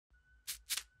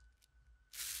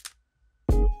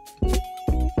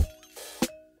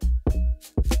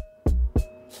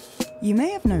You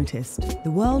may have noticed the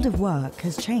world of work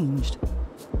has changed.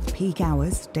 Peak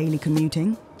hours, daily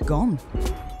commuting, gone.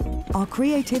 Our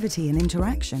creativity and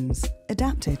interactions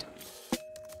adapted.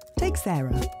 Take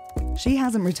Sarah. She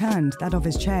hasn't returned that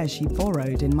office chair she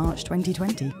borrowed in March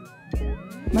 2020.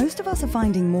 Most of us are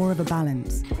finding more of a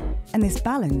balance, and this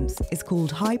balance is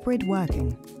called hybrid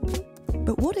working.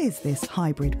 But what is this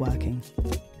hybrid working?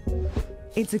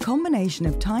 It's a combination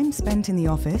of time spent in the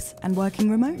office and working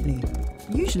remotely,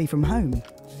 usually from home,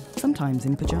 sometimes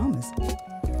in pajamas.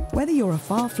 Whether you're a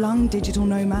far-flung digital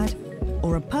nomad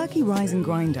or a perky rise and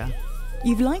grinder,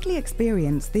 you've likely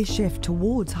experienced this shift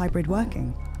towards hybrid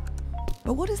working.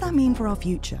 But what does that mean for our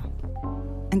future?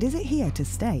 And is it here to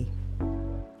stay?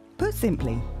 Put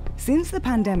simply, since the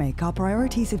pandemic, our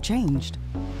priorities have changed.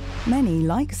 Many,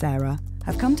 like Sarah,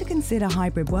 have come to consider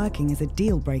hybrid working as a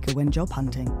deal breaker when job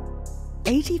hunting.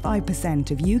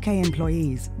 85% of UK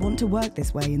employees want to work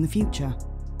this way in the future.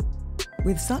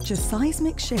 With such a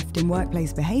seismic shift in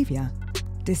workplace behaviour,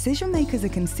 decision makers are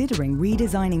considering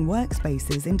redesigning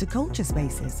workspaces into culture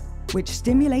spaces, which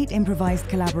stimulate improvised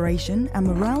collaboration and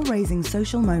morale-raising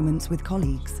social moments with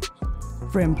colleagues.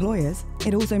 For employers,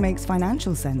 it also makes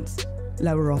financial sense: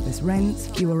 lower office rents,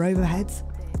 fewer overheads,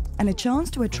 and a chance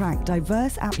to attract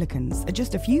diverse applicants are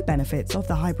just a few benefits of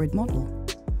the hybrid model.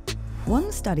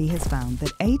 One study has found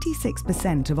that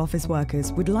 86% of office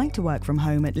workers would like to work from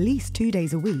home at least 2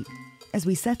 days a week as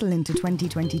we settle into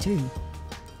 2022.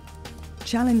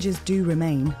 Challenges do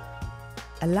remain.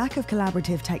 A lack of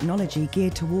collaborative technology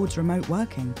geared towards remote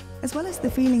working, as well as the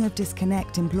feeling of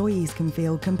disconnect employees can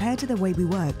feel compared to the way we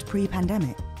worked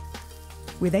pre-pandemic.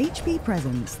 With HP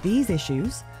Presence, these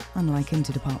issues, unlike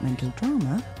interdepartmental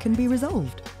drama, can be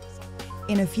resolved.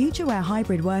 In a future where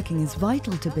hybrid working is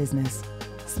vital to business,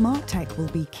 smart tech will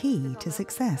be key to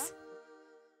success.